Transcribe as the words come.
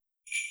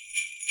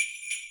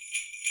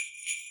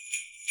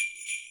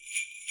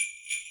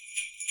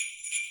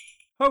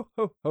Ho,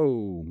 ho,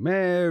 ho.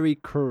 Merry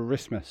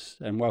Christmas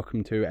and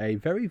welcome to a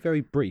very,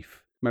 very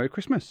brief Merry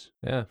Christmas.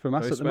 Yeah. From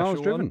us very at the Miles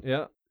special one. Driven.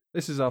 Yeah.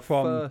 This is our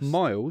From first...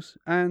 Miles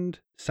and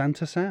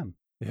Santa Sam.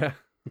 Yeah.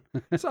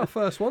 It's our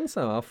first one,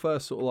 Sam. Our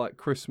first sort of like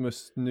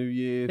Christmas, New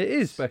Year It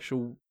is.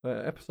 special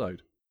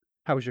episode.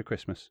 How was your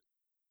Christmas?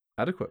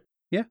 Adequate.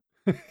 Yeah.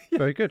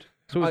 Very good.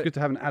 It's always good to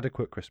have an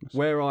adequate Christmas.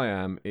 Where I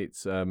am,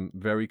 it's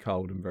very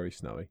cold and very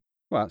snowy.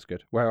 Well, that's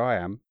good. Where I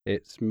am,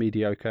 it's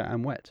mediocre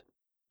and wet.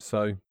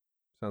 So,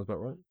 sounds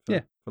about right.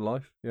 Yeah. For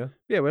life, yeah.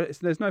 Yeah, well,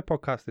 there's no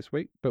podcast this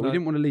week, but we No.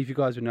 didn't want to leave you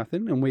guys with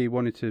nothing, and we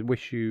wanted to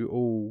wish you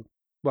all,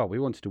 well, we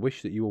wanted to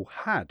wish that you all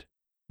had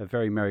a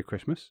very Merry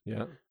Christmas,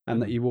 Yeah.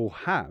 and that you all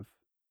have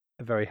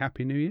a very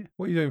Happy New Year.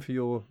 What are you doing for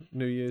your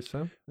New Year's,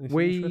 Sam? Anything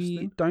We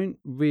interesting? don't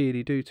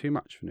really do too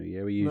much for New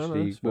Year. We No,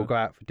 usually that's we'll fair. go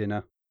out for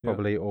dinner,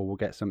 probably, or we'll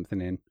get something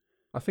in,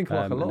 I think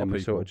like a lot and then of we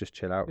people, sort of just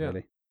chill out, Yeah.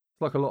 really.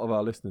 like a lot of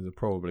our listeners have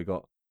probably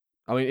got,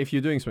 I mean, if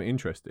you're doing something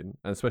interesting,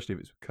 and especially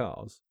if it's with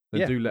cars,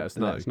 then Yeah, do let us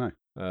know. Let us know.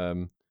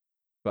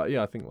 But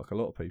yeah, I think like a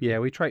lot of people. Yeah,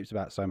 we traipse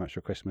about so much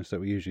for Christmas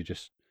that we usually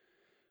just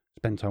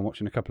spend time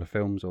watching a couple of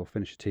films or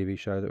finish a TV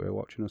show that we're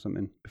watching or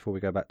something before we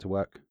go back to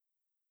work,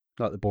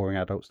 like the boring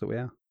adults that we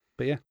are.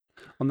 But yeah,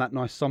 on that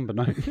nice somber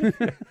note.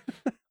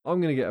 I'm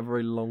going to get a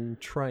very long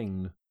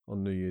train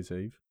on New Year's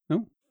Eve.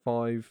 Oh.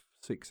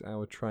 5-6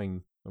 hour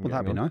train. Well,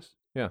 that'd be nice.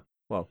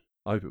 Well,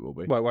 I hope it will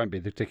be. Well, it won't be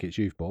the tickets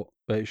you've bought,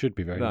 but it should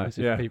be very No, nice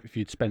yeah. if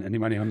you'd spent any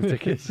money on the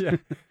tickets. Yeah.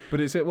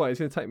 But it's going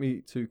to take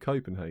me to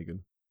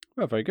Copenhagen.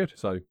 Well, very good.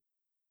 So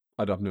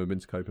I've never been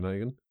to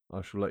Copenhagen.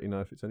 I shall let you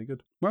know if it's any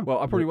good. Well,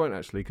 I probably won't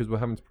actually, because we're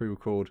having to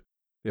pre-record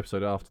the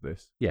episode after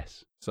this.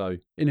 Yes. So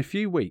In a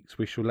few weeks,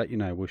 we shall let you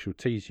know. We shall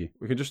tease you.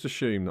 we can just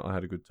assume that I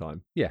had a good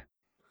time.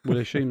 We'll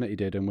assume that you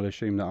did, and we'll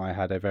assume that I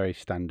had a very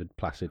standard,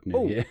 placid New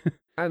Oh. Year.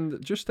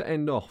 And just to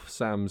end off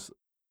Sam's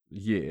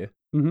year,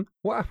 Mhm.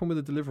 what happened with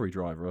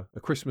a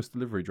Christmas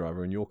delivery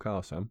driver in your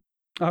car, Sam?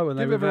 Oh, when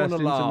they Give everyone reversed a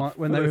into laugh.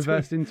 when they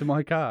reversed into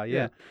my car.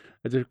 Yeah.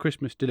 Yeah, a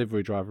Christmas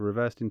delivery driver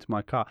reversed into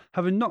my car,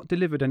 having not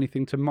delivered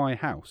anything to my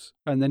house,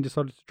 and then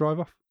decided to drive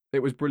off. It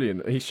was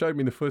brilliant. He showed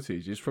me the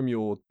footage. It's from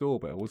your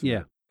doorbell, wasn't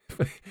Yeah.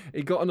 it?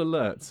 He got an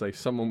alert to say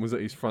someone was at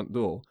his front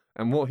door,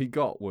 and what he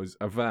got was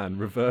a van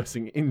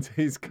reversing into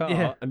his car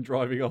Yeah. and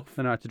driving off.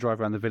 Then I had to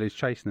drive around the village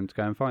chasing them to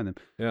go and find them.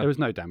 Yeah. There was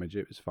no damage;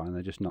 it was fine.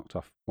 They just knocked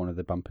off one of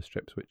the bumper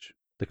strips, which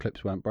the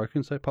clips weren't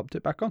broken, so popped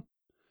it back on.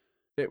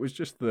 It was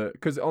just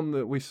because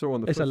we saw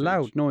on the It's a footage,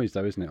 loud noise,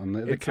 though, isn't it? On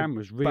the It's a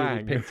cameras really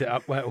bang. picked it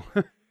up well.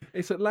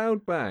 It's a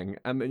loud bang,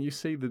 and then you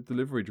see the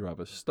delivery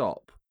driver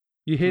stop.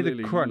 You hear the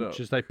Clearly crunch look.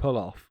 as they pull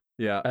off,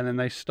 Yeah. and then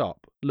they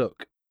stop,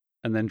 look,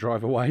 and then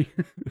drive away,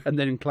 and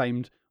then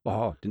claimed,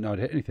 "Oh, didn't know I'd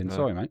hit anything. No.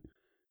 Sorry, mate."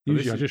 Well,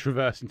 Usually, I this just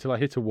reverse until I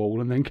hit a wall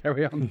and then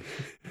carry on.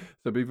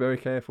 So be very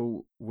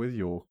careful with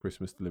your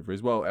Christmas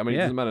deliveries. Well, I mean, it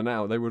Yeah. doesn't matter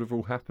now. They would have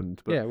all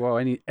happened. But Yeah, well,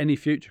 any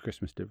future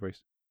Christmas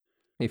deliveries.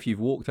 if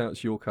you've walked out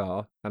to your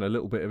car and a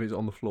little bit of it's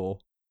on the floor,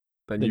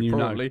 then Then you you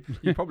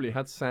know. probably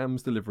had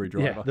Sam's delivery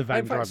driver. Yeah, the van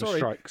In fact, driver sorry,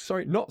 strikes.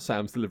 Sorry, not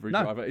Sam's delivery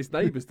No. driver. His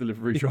neighbour's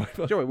delivery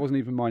driver. Sure, it wasn't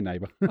even my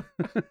neighbour.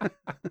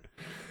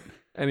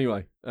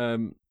 Anyway,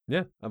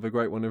 yeah, have a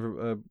great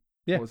one.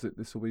 Yeah. What was it?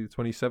 This will be the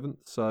 27th.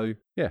 So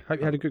Yeah, hope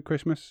you had a good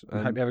Christmas, and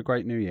And- hope you have a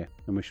great New Year,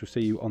 and we shall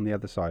see you on the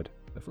other side.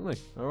 definitely.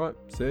 All right.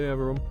 See you,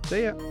 everyone.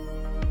 See ya.